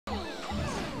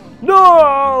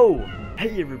No!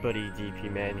 Hey everybody,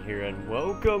 DP Man here, and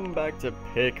welcome back to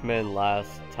Pikmin.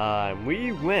 Last time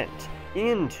we went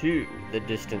into the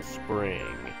distant spring,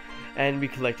 and we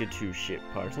collected 2 ship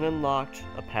parts and unlocked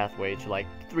a pathway to like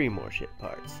 3 more ship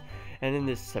parts. And in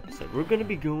this episode, we're going to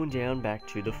be going down back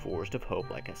to the Forest of Hope,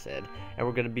 like I said, and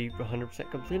we're going to be 100%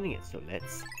 completing it, so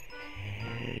let's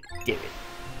do it.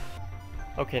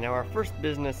 Okay, now our first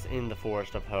business in the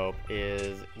Forest of Hope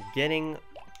is getting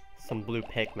some blue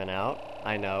Pikmin out.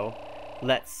 I know.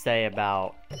 Let's say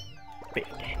about 50.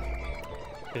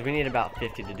 Because we need about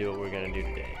 50 to do what we're going to do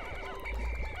today.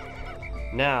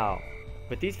 Now,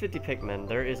 with these 50 Pikmin,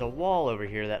 there is a wall over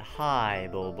here that, hi,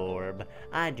 Bulborb,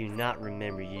 I do not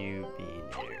remember you being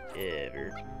there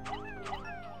ever.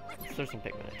 Let's throw some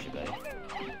Pikmin at you, buddy.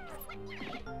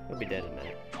 You'll be dead in a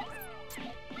minute.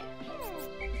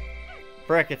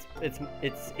 Frick,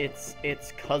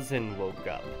 its cousin woke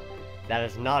up. That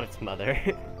is not its mother.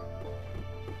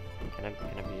 Can I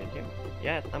be in here?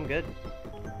 Yeah, I'm good.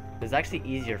 It's actually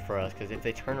easier for us, because if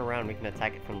they turn around, we can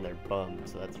attack it from their bum,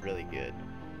 so that's really good.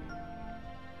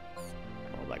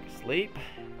 Fall back asleep.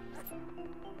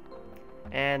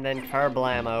 And then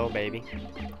Carblamo, baby.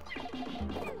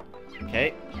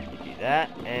 Okay, you do that,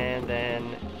 and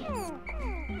then...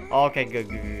 Okay,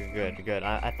 good.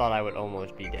 I thought I would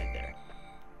almost be dead there.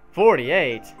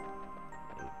 48?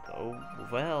 Oh,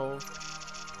 well.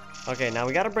 Okay, now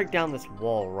we gotta break down this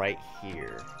wall right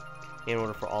here in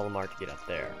order for Olimar to get up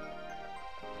there.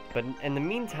 But in the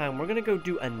meantime, we're gonna go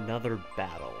do another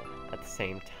battle at the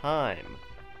same time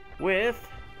with,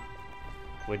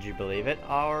 would you believe it,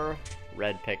 our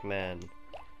red Pikmin.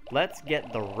 Let's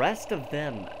get the rest of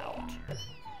them out.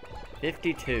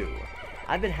 52.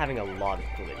 I've been having a lot of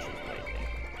glitches lately.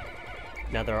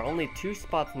 Now, there are only 2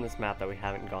 spots on this map that we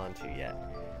haven't gone to yet.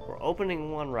 We're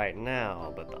opening one right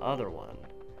now, but the other one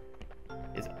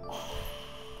is... Oh,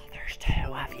 there's 2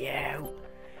 of you!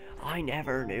 I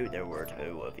never knew there were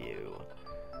 2 of you.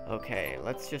 Okay,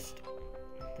 let's just...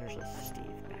 There's a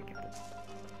Steve back at the...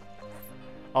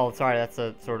 Oh, sorry, that's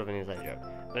a sort of an inside joke.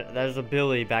 But there's a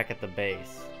Billy back at the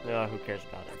base. No, who cares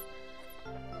about him?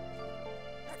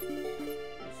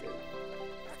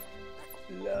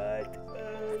 Lot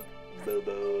of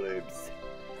Bulborbs.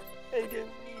 I don't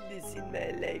need this in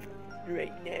my life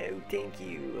right now, thank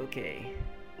you. Okay.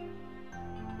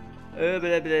 Oh,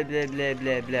 blah, blah, blah, blah,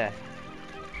 blah, blah.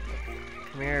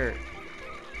 Come here.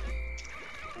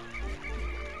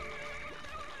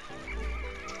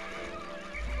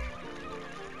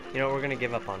 You know what, we're gonna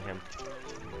give up on him.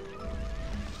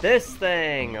 This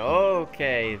thing!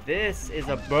 Okay, this is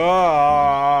a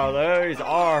these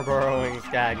are burrowing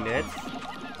stagnates.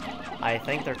 I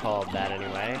think they're called that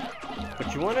anyway.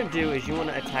 What you want to do is you want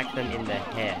to attack them in the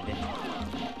head.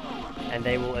 And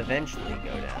they will eventually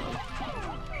go down.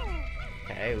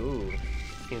 Okay, ooh.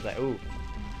 Seems like, ooh.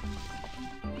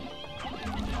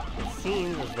 It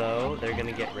seems as though they're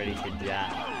gonna get ready to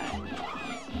die.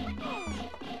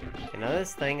 Okay, now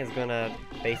this thing is gonna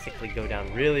basically go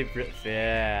down really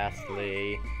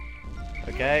fastly.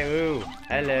 Okay, ooh.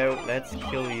 Hello, let's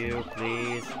kill you,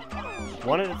 please.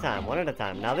 One at a time, one at a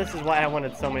time. Now this is why I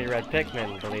wanted so many red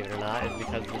Pikmin, believe it or not, is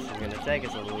because this is going to take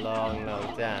us a long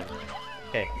time.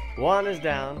 Okay, one is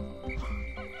down.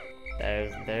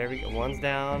 There we go. One's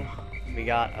down. We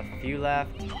got a few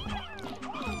left.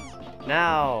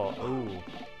 Now, ooh.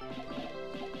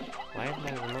 Why is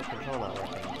my remote control not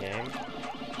working, game?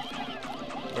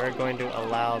 We're going to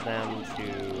allow them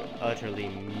to utterly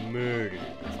murder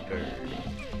this bird.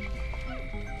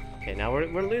 Okay, now we're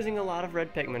losing a lot of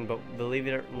red Pikmin, but believe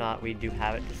it or not, we do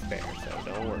have it to spare, so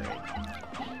don't worry.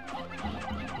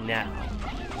 Now,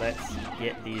 let's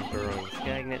get these burrowing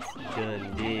stagnates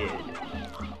done did.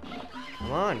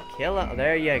 Come on, kill it.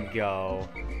 There you go.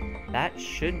 That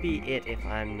should be it if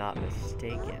I'm not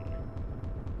mistaken.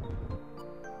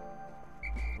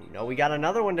 No, we got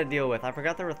another one to deal with. I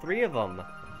forgot there were 3 of them.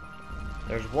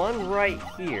 There's one right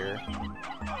here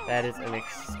that is an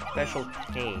special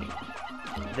pain.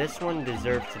 This one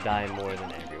deserves to die more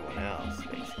than everyone else,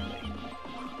 basically.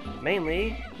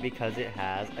 Mainly because it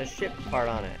has a ship part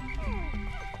on it.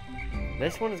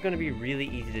 This one is going to be really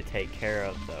easy to take care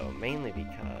of, though. Mainly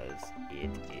because it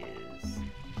is...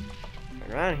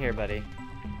 Turn around here, buddy.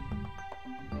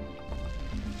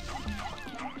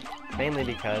 Mainly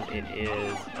because it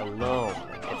is alone.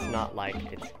 It's not like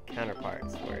its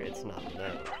counterparts, where it's not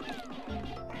alone.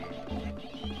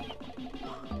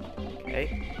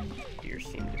 Okay. Yours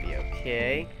seem to be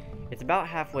okay. It's about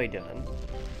halfway done.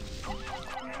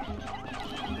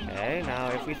 Okay, now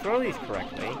if we throw these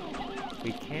correctly,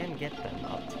 we can get them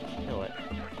up to kill it.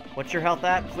 What's your health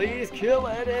at? Please kill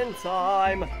it in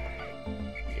time!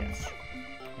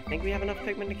 I think we have enough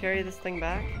Pikmin to carry this thing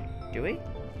back. Do we?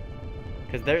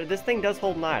 Because this thing does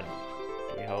hold an item.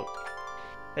 Do we hope?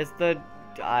 It's the...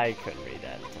 I couldn't read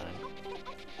that in time.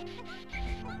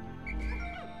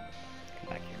 Come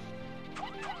back here.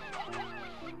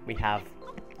 We have,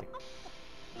 like,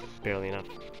 barely enough.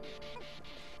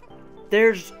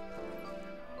 There's...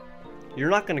 You're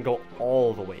not gonna go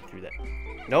all the way through that.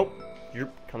 Nope.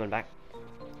 You're coming back.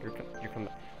 You're coming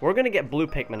back. We're gonna get blue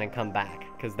Pikmin and come back,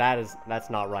 because that's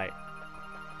not right.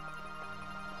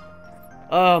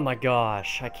 Oh my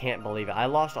gosh, I can't believe it. I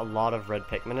lost a lot of red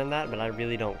Pikmin in that, but I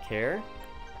really don't care.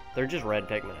 They're just red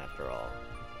Pikmin after all.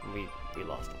 We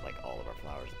lost like all of our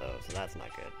flowers though, so that's not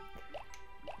good.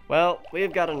 Well,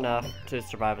 we've got enough to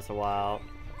survive us a while.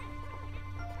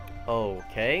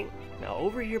 Okay, now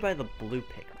over here by the blue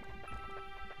Pikmin,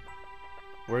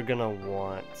 we're gonna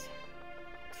want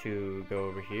to go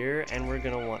over here, and we're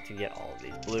gonna want to get all of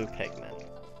these blue Pikmin.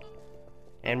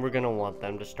 And we're gonna want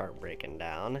them to start breaking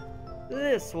down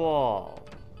this wall.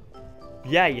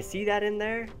 Yeah, you see that in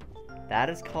there? That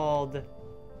is called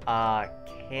a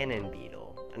cannon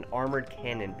beetle, an armored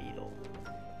cannon beetle.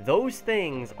 Those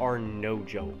things are no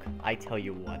joke. I tell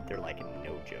you what, they're like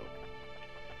no joke.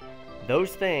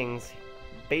 Those things,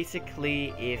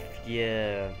 basically, if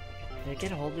they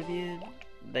get a hold of you,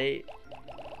 they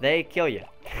kill you.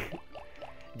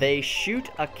 They shoot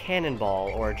a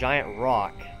cannonball or a giant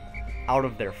rock out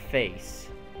of their face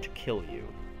to kill you.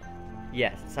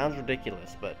 Yes, it sounds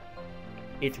ridiculous, but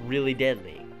it's really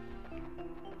deadly.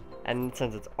 And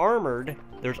since it's armored,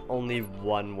 there's only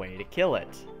one way to kill it.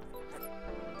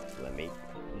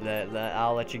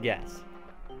 I'll let you guess.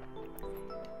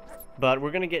 But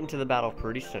we're gonna get into the battle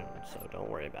pretty soon, so don't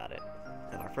worry about it.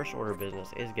 And our first order of business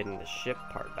is getting the ship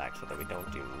part back so that we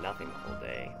don't do nothing the whole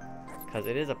day. Because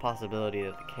it is a possibility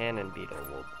that the cannon beetle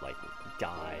will, like,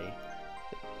 die.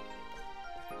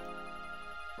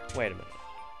 Wait a minute.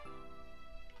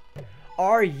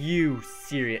 Are you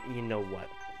serious? You know what?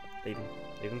 Leave him.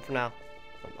 Leave him for now.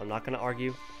 I'm not gonna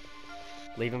argue.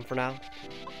 Leave him for now.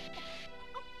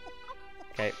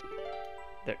 Okay.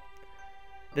 There.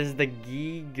 This is the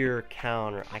Geiger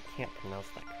counter. I can't pronounce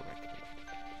that correctly.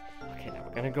 Okay, now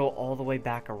we're gonna go all the way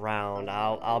back around.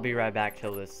 I'll be right back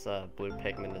till this blue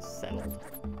Pikmin is settled.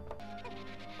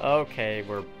 Okay,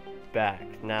 we're back.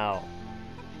 Now,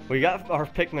 we got our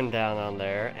Pikmin down on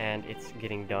there, and it's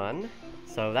getting done.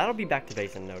 So that'll be back to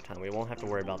base in no time. We won't have to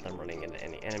worry about them running into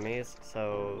any enemies,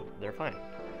 so they're fine.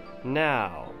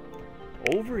 Now,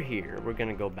 over here, we're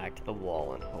gonna go back to the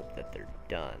wall and hope that they're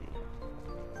done.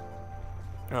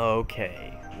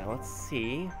 Okay, now let's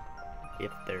see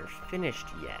if they're finished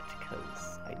yet,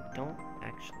 because I don't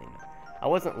actually know. I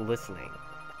wasn't listening.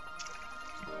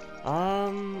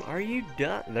 Are you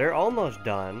done? They're almost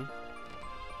done.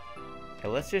 Okay,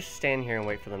 let's just stand here and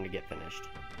wait for them to get finished.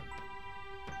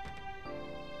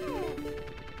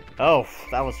 Oh,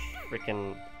 that was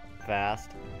freaking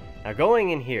fast. Now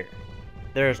going in here,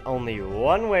 there's only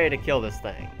one way to kill this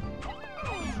thing.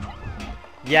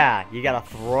 Yeah, you gotta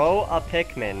throw a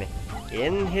Pikmin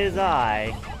in his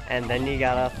eye, and then you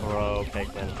gotta throw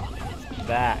Pikmin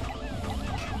back.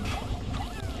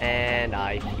 And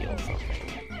I feel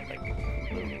something,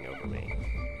 like, moving over me.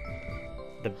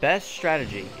 The best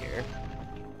strategy here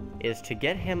is to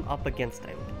get him up against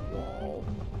a wall,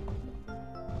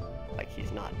 like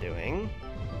he's not doing.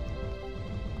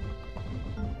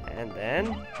 And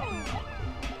then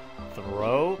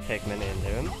throw Pikmin into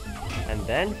him. And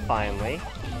then finally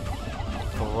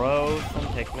throw some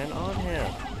Pikmin on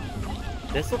him.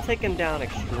 This will take him down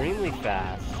extremely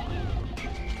fast.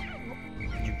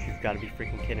 You've got to be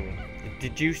freaking kidding me.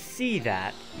 Did you see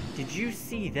that? Did you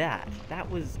see that? That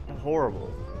was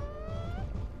horrible.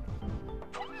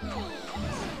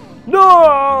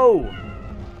 No!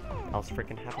 I was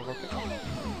freaking happy real quick.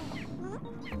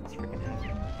 Let's freaking happy.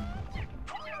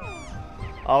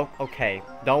 Oh, okay.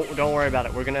 Don't worry about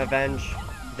it. We're gonna avenge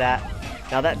that.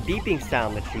 Now that beeping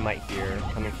sound that you might hear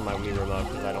coming from my Wii remote,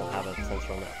 because I don't have a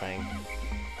sensor on that thing.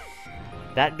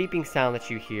 That beeping sound that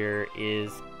you hear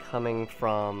is coming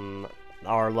from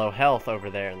our low health over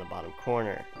there in the bottom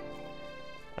corner.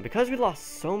 And because we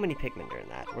lost so many Pikmin during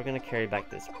that, we're gonna carry back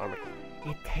this armor.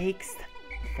 It takes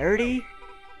 30?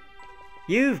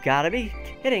 You've got to be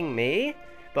kidding me.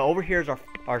 But over here is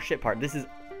our ship part. This is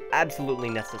absolutely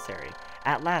necessary.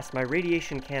 At last, my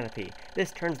radiation canopy.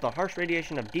 This turns the harsh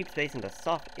radiation of deep space into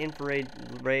soft infrared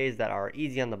rays that are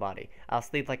easy on the body. I'll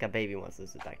sleep like a baby once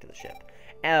this is back to the ship.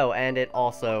 Oh, and it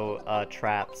also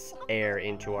traps air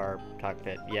into our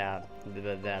cockpit. Yeah,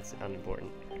 that's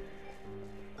unimportant.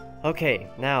 Okay,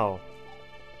 now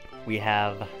we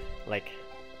have like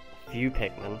few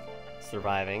Pikmin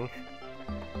surviving.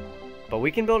 But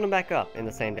we can build them back up in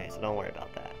the same day, so don't worry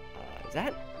about that. Is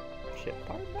that ship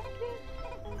part back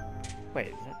here? Wait,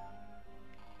 is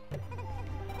that...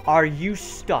 Are you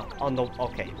stuck on the...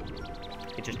 Okay.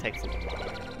 It just takes a little while.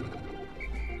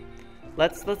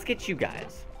 Let's get you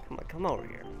guys. Come over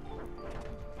here.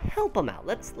 Help them out.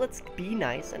 Let's be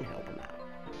nice and help them out.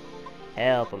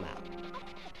 Help them out.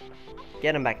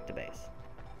 Get them back to base.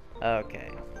 Okay.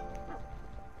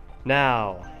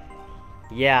 Now,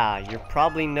 yeah, you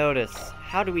probably noticed,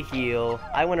 how do we heal?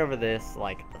 I went over this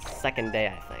like the second day,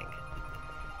 I think.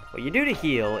 What you do to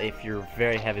heal, if you're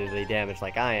very heavily damaged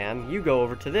like I am, you go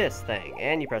over to this thing,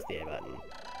 and you press the A button.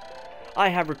 I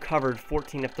have recovered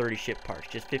 14 of 30 ship parts.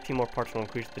 Just 15 more parts will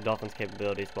increase the Dolphin's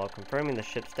capabilities. While confirming the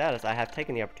ship's status, I have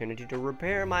taken the opportunity to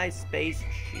repair my space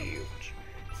shield.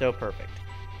 So perfect.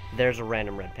 There's a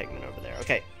random red Pikmin over there.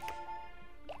 Okay.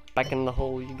 Back in the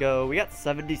hole you go. We got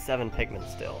 77 Pikmin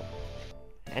still.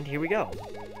 And here we go.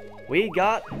 We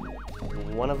got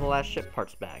one of the last ship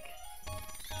parts back.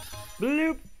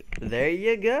 Bloop! There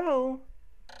you go.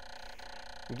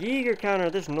 Geiger counter.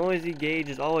 This noisy gauge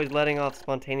is always letting off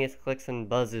spontaneous clicks and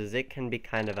buzzes. It can be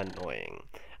kind of annoying.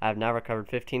 I have now recovered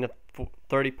 15 of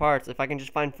 30 parts. If I can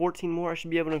just find 14 more, I should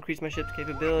be able to increase my ship's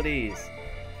capabilities.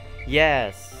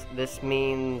 Yes, this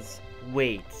means...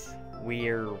 Wait,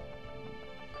 we're...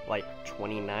 like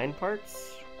 29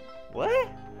 parts? What?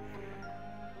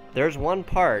 There's one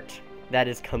part that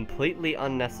is completely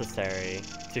unnecessary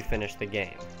to finish the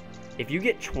game. If you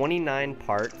get 29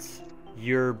 parts,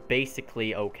 you're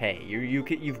basically okay.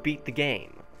 You've beat the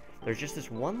game. There's just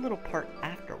this one little part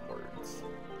afterwards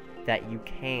that you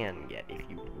can get if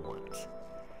you want.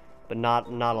 But not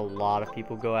a lot of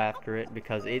people go after it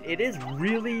because it is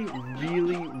really,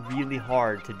 really, really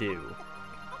hard to do.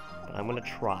 But I'm gonna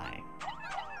try.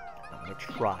 I'm gonna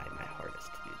try my hardest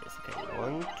to do this. Okay,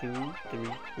 1, 2,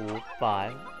 3, 4,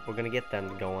 5. We're gonna get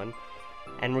them going.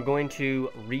 And we're going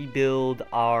to rebuild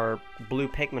our blue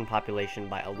Pikmin population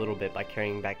by a little bit by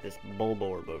carrying back this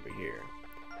Bulborb over here.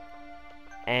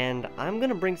 And I'm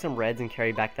gonna bring some reds and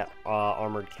carry back that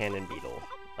armored cannon beetle.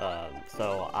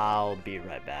 So I'll be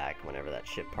right back whenever that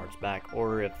ship part's back,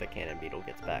 or if the cannon beetle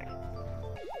gets back.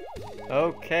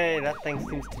 Okay, that thing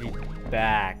seems to be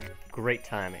back. Great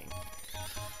timing.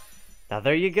 Now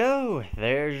there you go.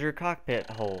 There's your cockpit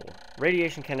hole.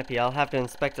 Radiation canopy. I'll have to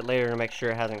inspect it later to make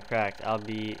sure it hasn't cracked. I'll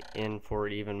be in for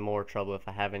even more trouble if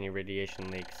I have any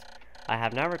radiation leaks. I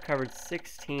have now recovered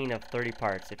 16 of 30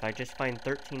 parts. If I just find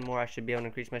 13 more, I should be able to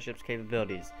increase my ship's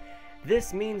capabilities.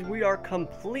 This means we are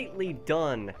completely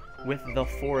done with the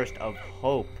Forest of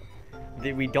Hope.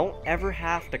 We don't ever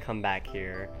have to come back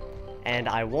here. And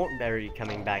I won't be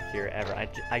coming back here ever.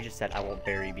 I just said I won't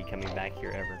be coming back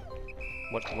here ever.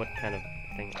 What kind of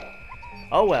thing?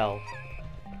 Oh well.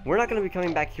 We're not going to be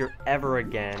coming back here ever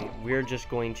again. We're just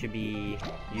going to be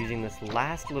using this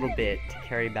last little bit to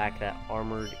carry back that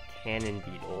armored cannon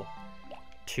beetle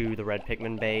to the red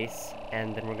Pikmin base.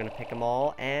 And then we're going to pick them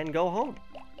all and go home.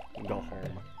 Go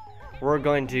home. We're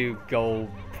going to go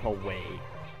away.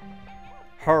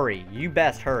 Hurry. You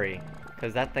best hurry.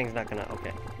 Because that thing's not going to...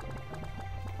 Okay.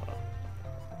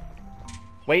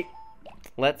 Wait.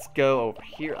 Let's go over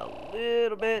here a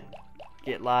little bit.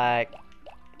 Get like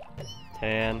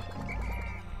 10.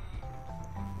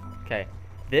 Okay.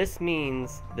 This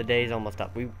means the day's almost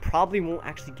up. We probably won't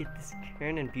actually get this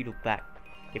cannon beetle back.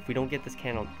 If we don't get this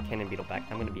cannon beetle back,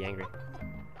 I'm gonna be angry.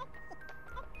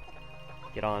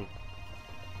 Get on.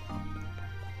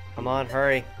 Come on,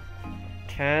 hurry.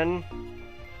 10.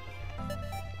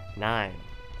 9.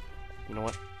 You know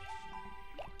what?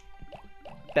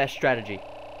 Best strategy.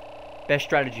 Best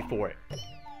strategy for it.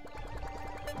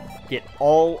 Get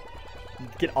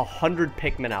 100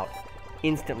 Pikmin out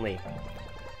instantly.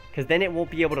 Because then it won't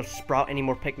be able to sprout any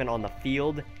more Pikmin on the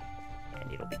field.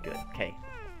 And it'll be good. Okay.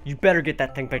 You better get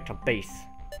that thing back to base.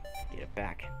 Get it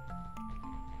back.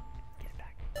 Get it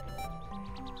back.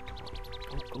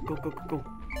 Go.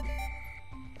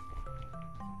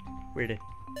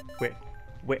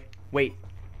 Wait.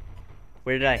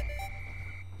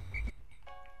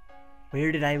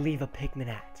 Where did I leave a Pikmin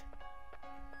at?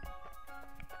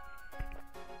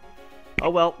 Oh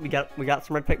well, we got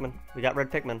some red Pikmin. We got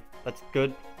red Pikmin. That's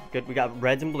good. Good. We got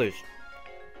reds and blues.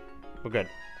 We're good.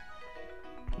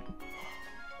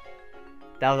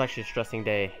 That was actually a stressing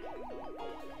day.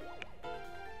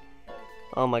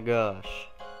 Oh my gosh.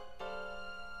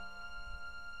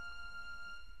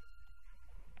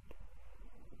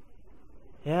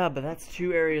 Yeah, but that's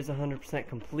 2 areas 100%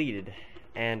 completed.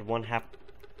 And one half...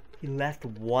 You left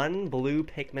one blue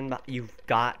Pikmin... You've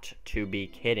got to be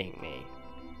kidding me.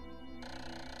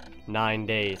 9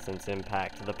 days since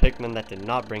impact. The Pikmin that did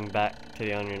not bring back to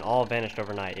the onion all vanished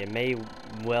overnight. It may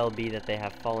well be that they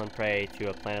have fallen prey to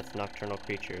a planet's nocturnal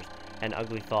creatures. An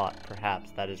ugly thought,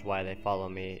 perhaps that is why they follow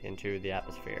me into the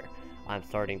atmosphere. I'm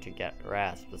starting to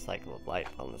grasp the cycle of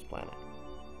life on this planet.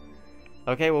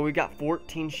 Okay, well we got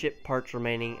 14 ship parts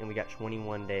remaining and we got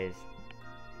 21 days.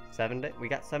 7 days? We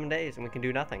got 7 days and we can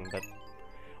do nothing, but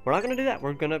we're not gonna do that.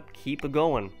 We're gonna keep it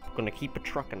going. We're gonna keep it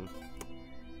trucking.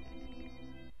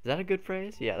 Is that a good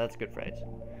phrase? Yeah, that's a good phrase.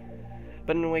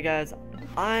 But anyway, guys,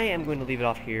 I am going to leave it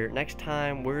off here. Next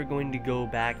time, we're going to go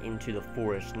back into the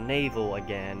Forest Naval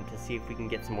again to see if we can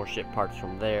get some more ship parts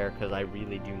from there, because I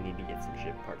really do need to get some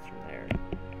ship parts from there.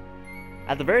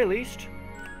 At the very least,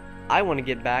 I want to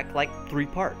get back like 3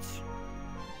 parts.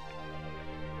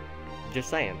 Just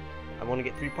saying. I want to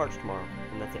get 3 parts tomorrow,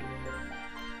 and that's it.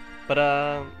 But,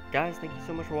 guys, thank you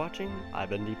so much for watching. I've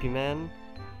been DP Man.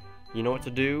 You know what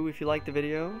to do if you like the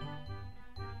video,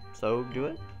 so do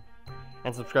it.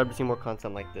 And subscribe to see more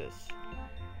content like this.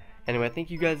 Anyway, thank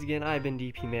you guys again. I've been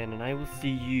DP Man, and I will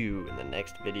see you in the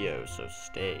next video, so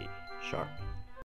stay sharp.